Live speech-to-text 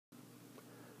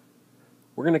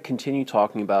We're going to continue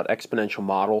talking about exponential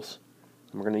models.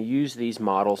 And we're going to use these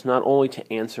models not only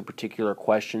to answer particular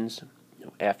questions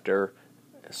after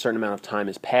a certain amount of time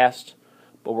has passed,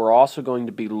 but we're also going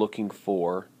to be looking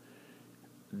for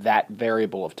that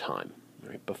variable of time.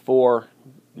 Right? Before,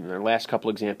 in our last couple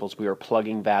examples, we were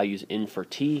plugging values in for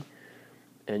t,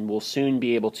 and we'll soon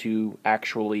be able to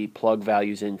actually plug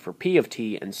values in for p of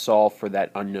t and solve for that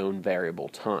unknown variable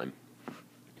time.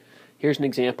 Here's an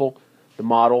example. The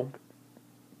model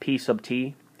p sub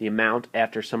t, the amount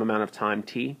after some amount of time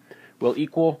t, will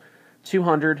equal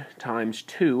 200 times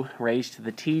 2 raised to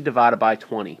the t divided by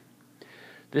 20.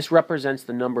 This represents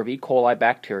the number of E. coli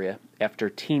bacteria after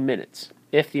t minutes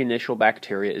if the initial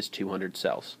bacteria is 200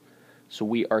 cells. So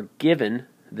we are given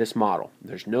this model.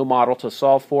 There's no model to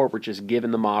solve for, we're just given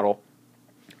the model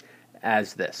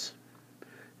as this.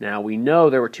 Now we know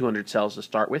there were 200 cells to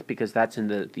start with because that's in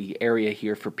the area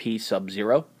here for p sub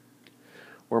 0.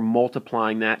 We're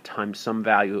multiplying that times some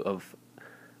value of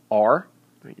r.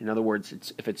 In other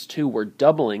words, if it's 2, we're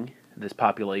doubling this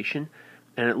population,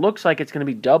 and it looks like it's going to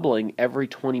be doubling every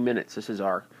 20 minutes. This is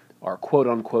our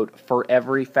quote-unquote for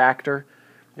every factor.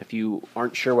 If you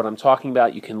aren't sure what I'm talking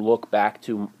about, you can look back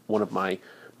to one of my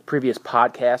previous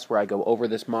podcasts where I go over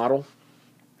this model.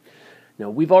 Now,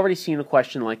 we've already seen a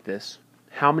question like this.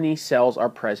 How many cells are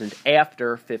present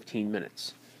after 15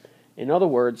 minutes? In other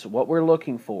words, what we're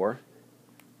looking for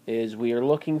is we are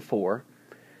looking for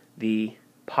the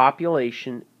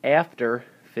population after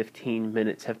 15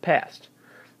 minutes have passed.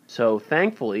 So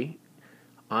thankfully,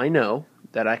 I know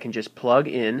that I can just plug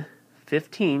in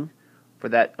 15 for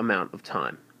that amount of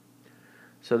time.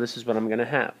 So this is what I'm going to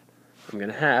have. I'm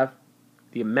going to have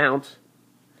the amount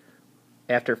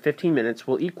after 15 minutes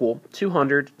will equal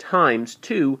 200 times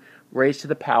 2 raised to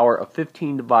the power of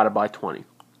 15 divided by 20.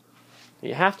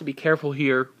 You have to be careful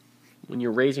here when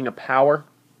you're raising a power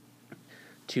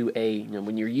to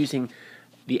when you're using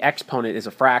the exponent as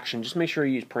a fraction, just make sure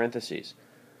you use parentheses.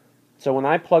 So when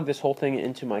I plug this whole thing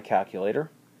into my calculator,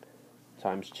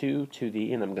 times 2 to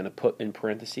the, and I'm going to put in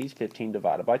parentheses 15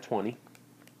 divided by 20,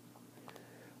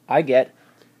 I get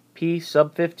p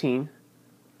sub 15,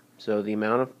 so the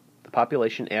amount of the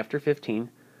population after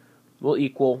 15, will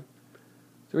equal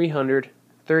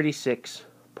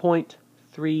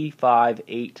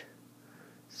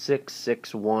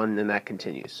 336.358661, and that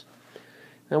continues.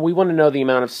 Now we want to know the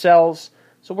amount of cells,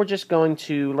 so we're just going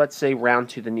to, let's say, round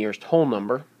to the nearest whole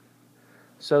number.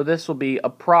 So this will be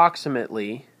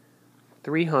approximately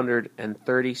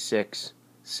 336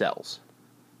 cells.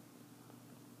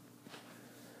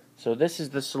 So this is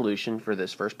the solution for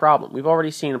this first problem. We've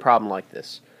already seen a problem like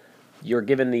this. You're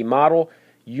given the model,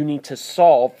 you need to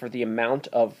solve for the amount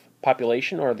of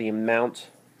population or the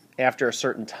amount after a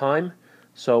certain time.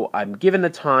 So I'm given the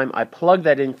time, I plug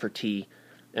that in for t,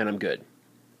 and I'm good.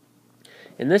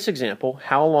 In this example,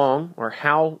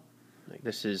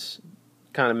 this is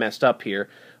kind of messed up here,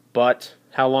 but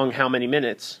how long, how many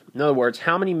minutes? In other words,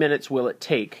 how many minutes will it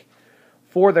take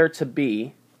for there to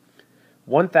be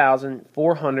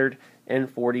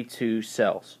 1,442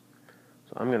 cells?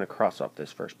 So I'm going to cross off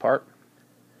this first part.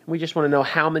 We just want to know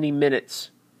how many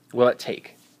minutes will it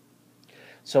take.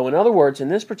 So in other words, in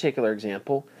this particular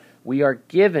example, we are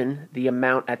given the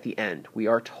amount at the end. We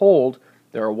are told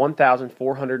there are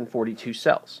 1,442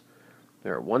 cells.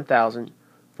 There are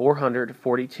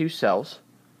 1,442 cells,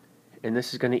 and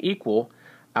this is going to equal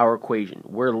our equation.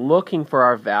 We're looking for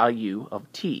our value of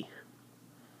t.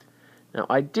 Now,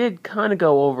 I did kind of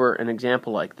go over an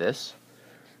example like this,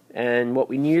 and what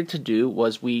we needed to do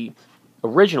was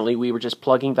originally we were just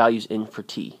plugging values in for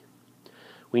t.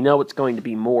 We know it's going to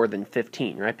be more than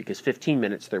 15, right? Because 15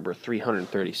 minutes there were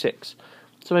 336.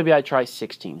 So maybe I try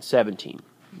 16, 17.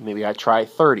 Maybe I try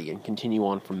 30 and continue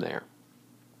on from there.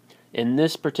 In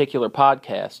this particular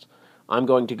podcast, I'm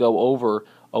going to go over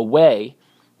a way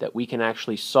that we can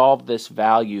actually solve this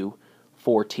value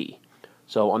for t.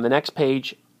 So on the next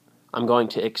page, I'm going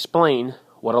to explain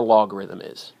what a logarithm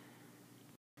is.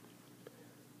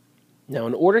 Now,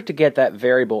 in order to get that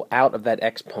variable out of that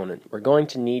exponent, we're going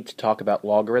to need to talk about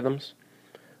logarithms.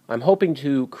 I'm hoping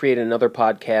to create another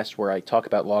podcast where I talk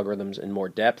about logarithms in more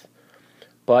depth,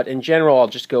 but in general, I'll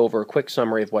just go over a quick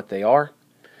summary of what they are.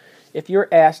 If you're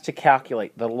asked to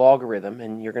calculate the logarithm,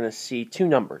 and you're going to see two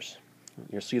numbers.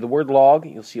 You'll see the word log,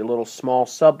 you'll see a little small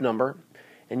sub number,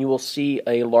 and you will see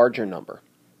a larger number.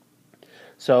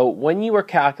 So when you are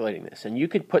calculating this, and you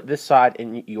could put this side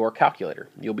in your calculator,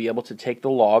 you'll be able to take the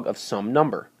log of some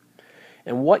number.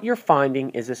 And what you're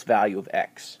finding is this value of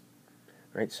x.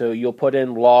 Right? So you'll put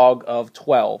in log of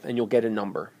 12, and you'll get a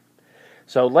number.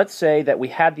 So let's say that we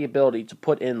had the ability to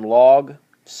put in log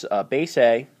base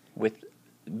A with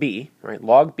b, right,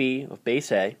 log b of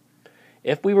base a,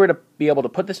 if we were to be able to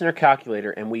put this in our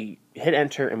calculator and we hit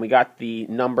enter and we got the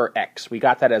number x, we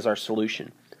got that as our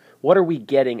solution, what are we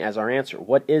getting as our answer?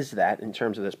 What is that in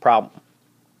terms of this problem?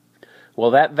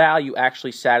 Well, that value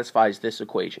actually satisfies this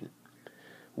equation.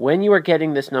 When you are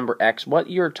getting this number x, what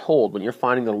you're told when you're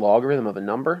finding the logarithm of a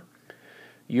number,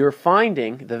 you're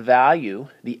finding the value,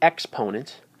 the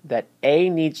exponent, that a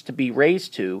needs to be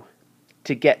raised to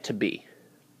get to b.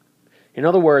 In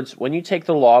other words, when you take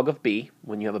the log of b,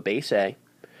 when you have a base a,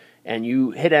 and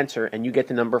you hit enter and you get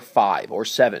the number 5 or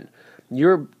 7,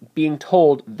 you're being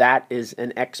told that is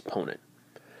an exponent.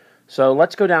 So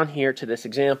let's go down here to this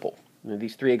example,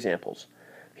 these three examples.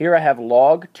 Here I have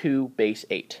log 2 base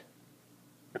 8.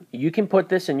 You can put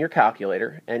this in your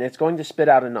calculator and it's going to spit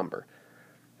out a number.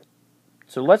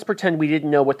 So let's pretend we didn't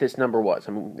know what this number was.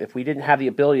 I mean, if we didn't have the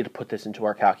ability to put this into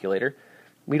our calculator,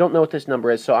 we don't know what this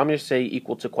number is, so I'm going to say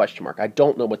equal to question mark. I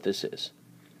don't know what this is.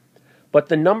 But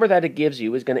the number that it gives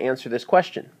you is going to answer this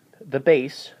question. The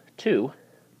base 2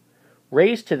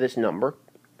 raised to this number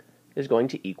is going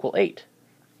to equal 8.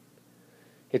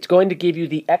 It's going to give you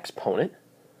the exponent,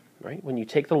 right? When you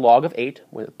take the log of 8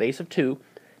 with a base of 2,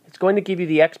 it's going to give you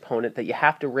the exponent that you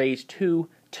have to raise to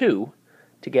 2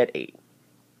 to get 8.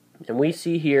 And we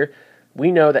see here,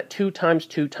 we know that 2 times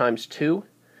 2 times 2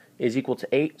 is equal to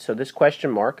 8, so this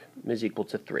question mark is equal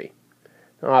to 3.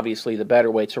 Now, obviously, the better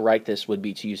way to write this would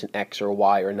be to use an x or a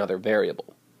y or another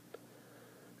variable.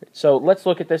 So let's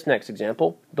look at this next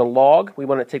example. The log, we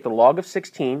want to take the log of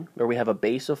 16, where we have a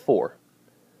base of 4.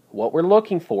 What we're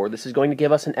looking for, this is going to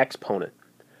give us an exponent.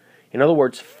 In other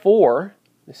words, 4,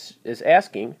 this is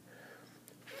asking,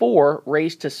 4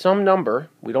 raised to some number,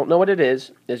 we don't know what it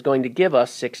is going to give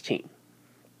us 16.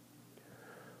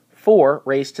 4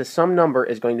 raised to some number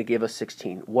is going to give us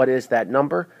 16. What is that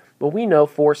number? Well, we know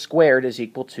 4 squared is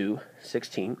equal to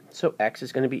 16, so x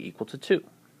is going to be equal to 2.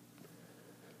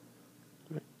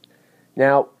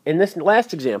 Now, in this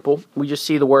last example, we just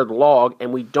see the word log,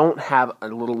 and we don't have a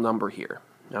little number here.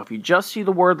 Now, if you just see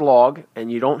the word log,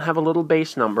 and you don't have a little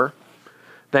base number,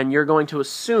 then you're going to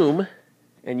assume,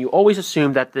 and you always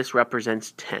assume that this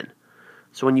represents 10.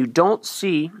 So when you don't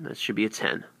see, that should be a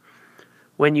 10.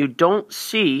 When you don't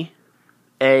see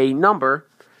a number,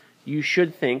 you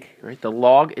should think, right, the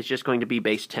log is just going to be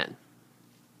base 10.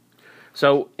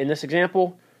 So in this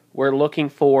example, we're looking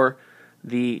for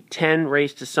the 10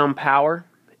 raised to some power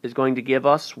is going to give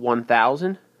us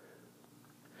 1,000.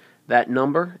 That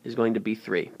number is going to be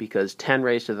 3 because 10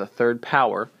 raised to the third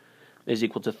power is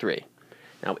equal to 3.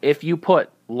 Now, if you put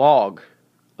log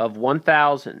of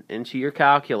 1,000 into your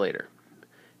calculator,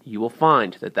 you will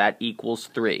find that that equals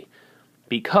 3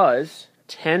 because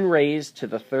 10 raised to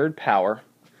the third power,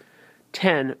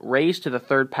 10 raised to the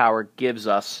third power gives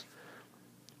us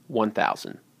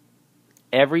 1,000.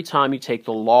 Every time you take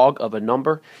the log of a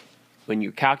number, when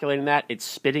you're calculating that, it's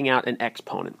spitting out an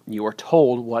exponent. You are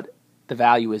told what the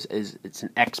value is it's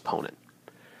an exponent.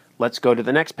 Let's go to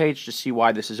the next page to see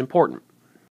why this is important.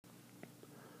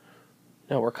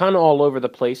 Now, we're kind of all over the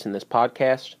place in this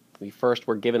podcast. We first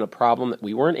were given a problem that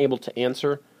we weren't able to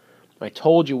answer. I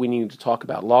told you we needed to talk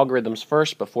about logarithms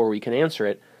first before we can answer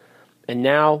it. And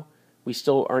now we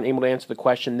still aren't able to answer the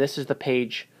question. This is the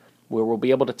page where we'll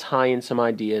be able to tie in some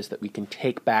ideas that we can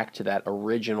take back to that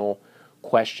original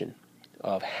question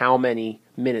of how many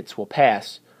minutes will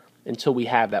pass until we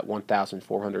have that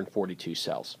 1,442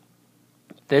 cells.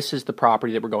 This is the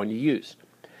property that we're going to use.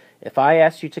 If I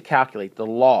ask you to calculate the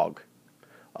log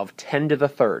of 10 to the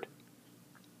third,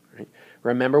 right,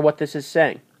 remember what this is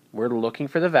saying. We're looking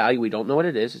for the value. We don't know what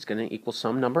it is. It's going to equal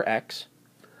some number x.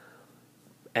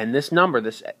 And this number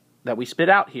that we spit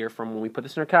out here from when we put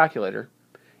this in our calculator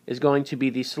is going to be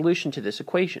the solution to this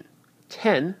equation.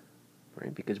 10,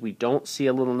 right, because we don't see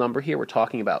a little number here, we're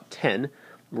talking about 10,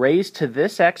 raised to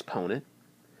this exponent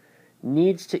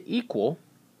needs to equal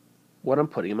what I'm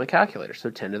putting in my calculator, so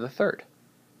 10 to the third.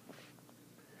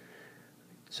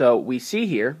 So we see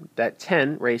here that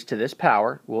 10 raised to this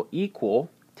power will equal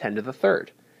 10 to the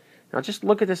third. Now just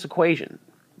look at this equation.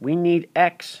 We need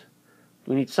x,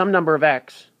 we need some number of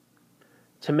x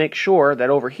to make sure that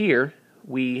over here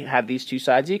we have these two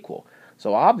sides equal.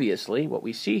 So obviously what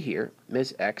we see here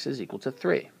is x is equal to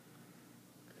 3.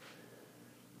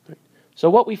 So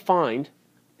what we find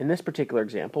in this particular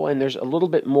example, and there's a little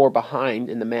bit more behind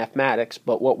in the mathematics,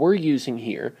 but what we're using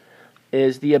here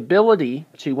is the ability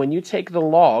to, when you take the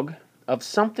log of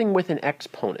something with an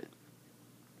exponent,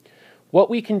 what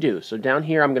we can do, so down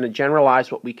here I'm going to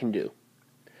generalize what we can do.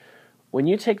 When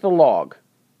you take the log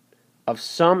of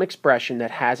some expression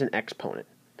that has an exponent,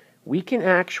 we can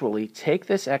actually take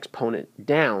this exponent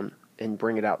down and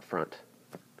bring it out front.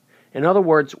 In other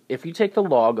words, if you take the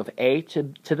log of a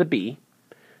to the b,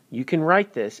 you can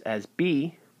write this as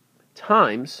b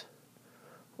times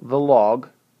the log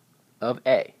of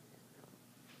a.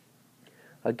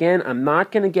 Again, I'm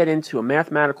not going to get into a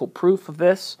mathematical proof of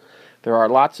this. There are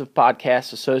lots of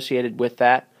podcasts associated with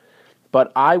that,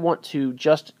 but I want to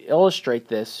just illustrate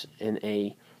this in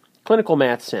a clinical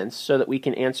math sense so that we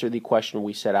can answer the question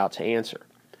we set out to answer.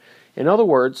 In other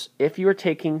words, if you are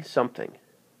taking something,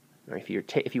 or if you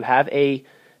have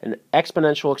an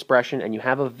exponential expression and you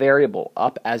have a variable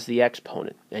up as the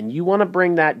exponent, and you want to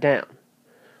bring that down,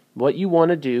 what you want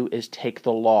to do is take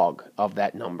the log of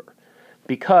that number,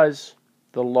 because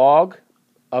the log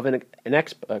of an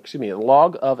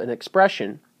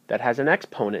expression that has an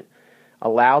exponent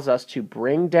allows us to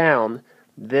bring down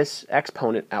this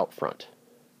exponent out front.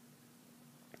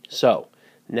 So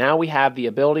now we have the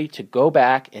ability to go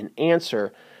back and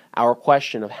answer our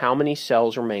question of how many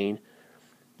cells remain,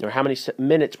 or how many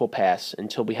minutes will pass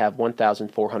until we have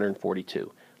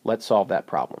 1,442. Let's solve that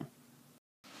problem.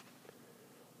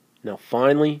 Now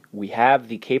finally, we have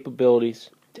the capabilities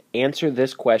to answer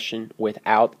this question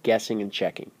without guessing and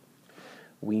checking.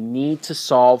 We need to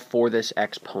solve for this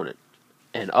exponent.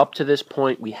 And up to this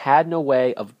point, we had no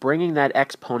way of bringing that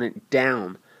exponent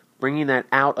down, bringing that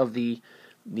out of the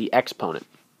exponent,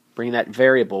 bringing that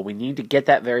variable. We need to get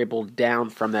that variable down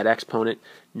from that exponent.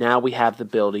 Now we have the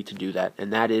ability to do that,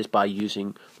 and that is by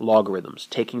using logarithms,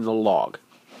 taking the log.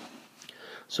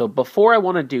 So before I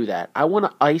want to do that, I want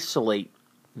to isolate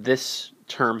this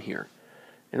term here.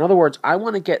 In other words, I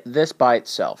want to get this by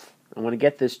itself. I want to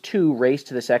get this 2 raised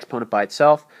to this exponent by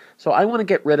itself, so I want to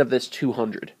get rid of this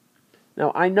 200.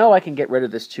 Now, I know I can get rid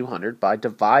of this 200 by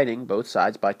dividing both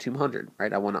sides by 200,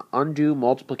 right? I want to undo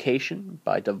multiplication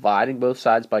by dividing both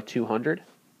sides by 200.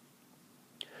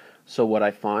 So what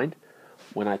I find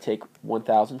when I take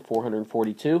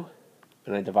 1,442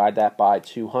 and I divide that by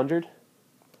 200,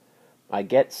 I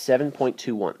get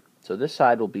 7.21. So this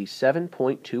side will be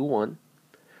 7.21.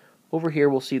 Over here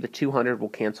we'll see the 200 will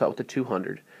cancel out with the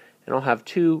 200, and I'll have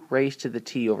 2 raised to the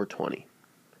t over 20.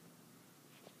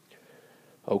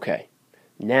 Okay,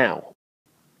 now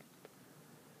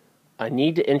I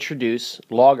need to introduce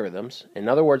logarithms. In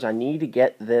other words, I need to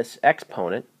get this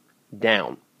exponent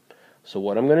down. So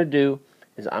what I'm going to do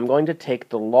is I'm going to take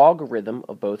the logarithm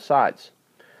of both sides.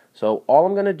 So all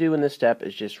I'm going to do in this step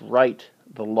is just write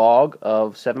the log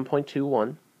of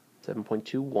 7.21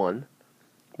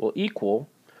 will equal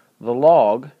the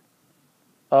log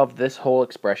of this whole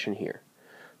expression here.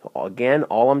 So again,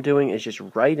 all I'm doing is just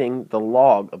writing the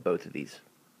log of both of these.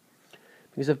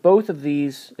 Because if both of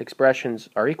these expressions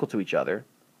are equal to each other,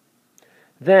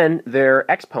 then their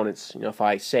exponents, if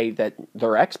I say that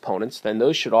they're exponents, then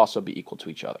those should also be equal to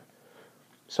each other.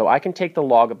 So I can take the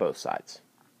log of both sides.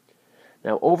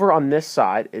 Now over on this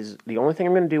side, is the only thing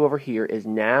I'm going to do over here is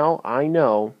now I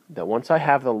know that once I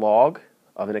have the log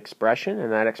of an expression,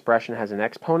 and that expression has an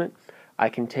exponent, I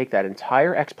can take that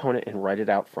entire exponent and write it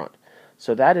out front.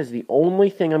 So that is the only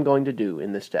thing I'm going to do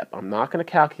in this step. I'm not going to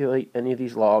calculate any of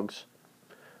these logs.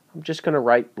 I'm just going to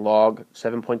write log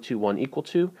 7.21 equal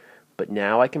to, but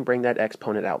now I can bring that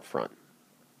exponent out front.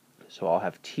 So I'll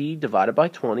have t divided by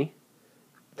 20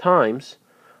 times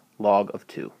log of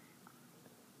 2.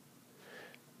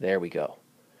 There we go.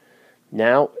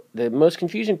 Now, the most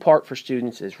confusing part for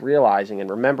students is realizing and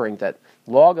remembering that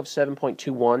log of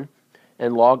 7.21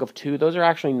 and log of 2, those are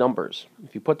actually numbers.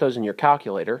 If you put those in your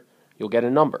calculator, you'll get a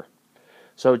number.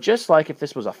 So just like if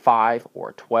this was a 5 or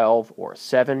a 12 or a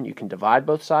 7, you can divide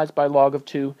both sides by log of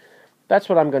 2. That's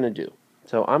what I'm going to do.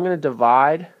 So I'm going to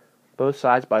divide both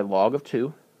sides by log of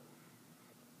 2.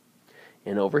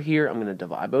 And over here, I'm going to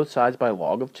divide both sides by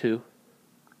log of 2.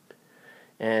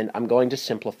 And I'm going to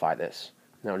simplify this.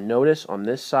 Now notice on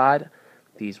this side,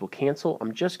 these will cancel.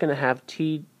 I'm just going to have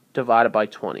t divided by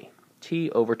 20.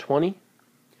 T over 20.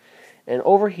 And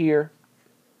over here,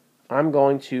 I'm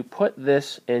going to put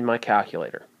this in my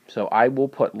calculator. So I will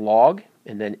put log,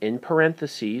 and then in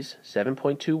parentheses,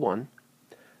 7.21,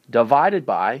 divided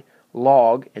by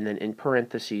log, and then in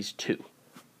parentheses, 2.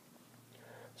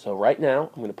 So right now,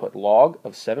 I'm going to put log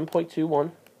of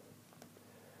 7.21,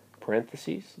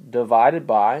 parentheses, divided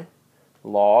by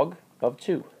log of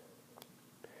 2.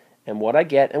 And what I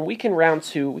get, and we can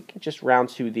just round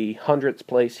to the hundredths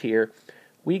place here,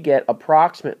 we get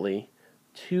approximately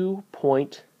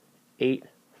 2.85.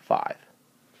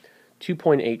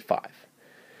 2.85.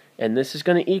 And this is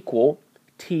going to equal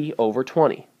t over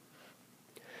 20.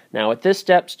 Now at this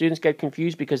step, students get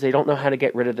confused because they don't know how to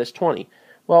get rid of this 20.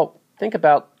 Well, think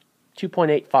about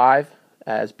 2.85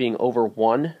 as being over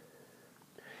 1.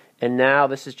 And now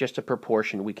this is just a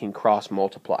proportion we can cross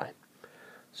multiply.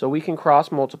 So we can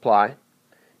cross multiply,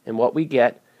 and what we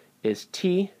get is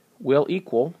t will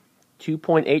equal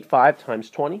 2.85 times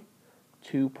 20,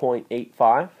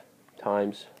 2.85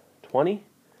 times 20,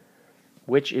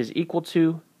 which is equal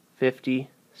to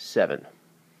 57.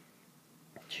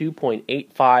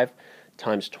 2.85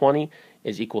 times 20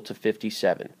 is equal to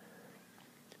 57.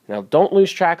 Now don't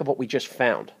lose track of what we just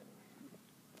found.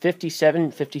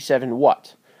 57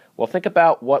 what? Well, think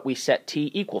about what we set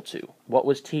t equal to. What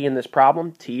was t in this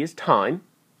problem? T is time.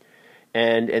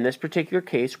 And in this particular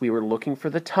case, we were looking for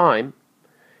the time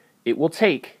it will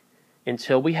take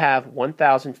until we have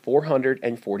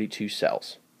 1,442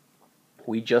 cells.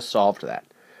 We just solved that.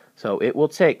 So it will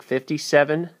take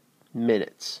 57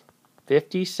 minutes.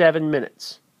 57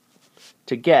 minutes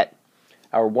to get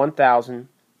our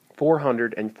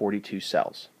 1,442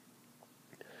 cells.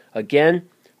 Again,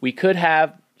 we could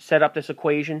have set up this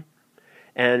equation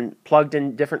and plugged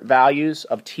in different values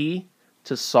of t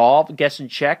to solve guess and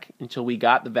check until we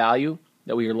got the value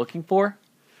that we were looking for.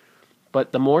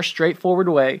 But the more straightforward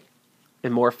way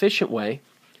and more efficient way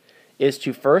is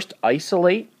to first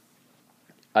isolate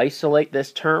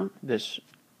this term, this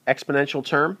exponential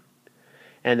term,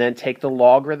 and then take the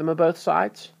logarithm of both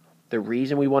sides. The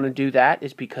reason we want to do that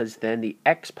is because then the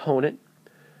exponent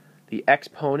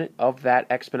of that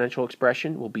exponential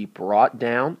expression will be brought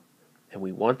down, and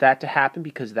we want that to happen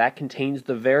because that contains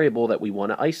the variable that we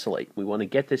want to isolate. We want to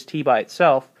get this t by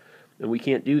itself, and we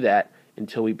can't do that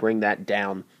until we bring that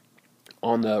down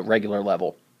on the regular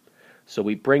level. So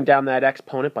we bring down that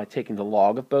exponent by taking the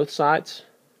log of both sides,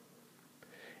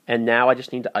 and now I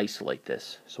just need to isolate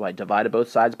this. So I divided both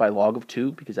sides by log of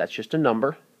 2 because that's just a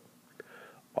number.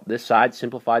 This side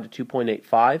simplified to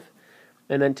 2.85,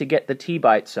 and then to get the t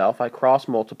by itself, I cross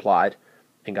multiplied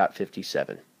and got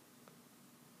 57.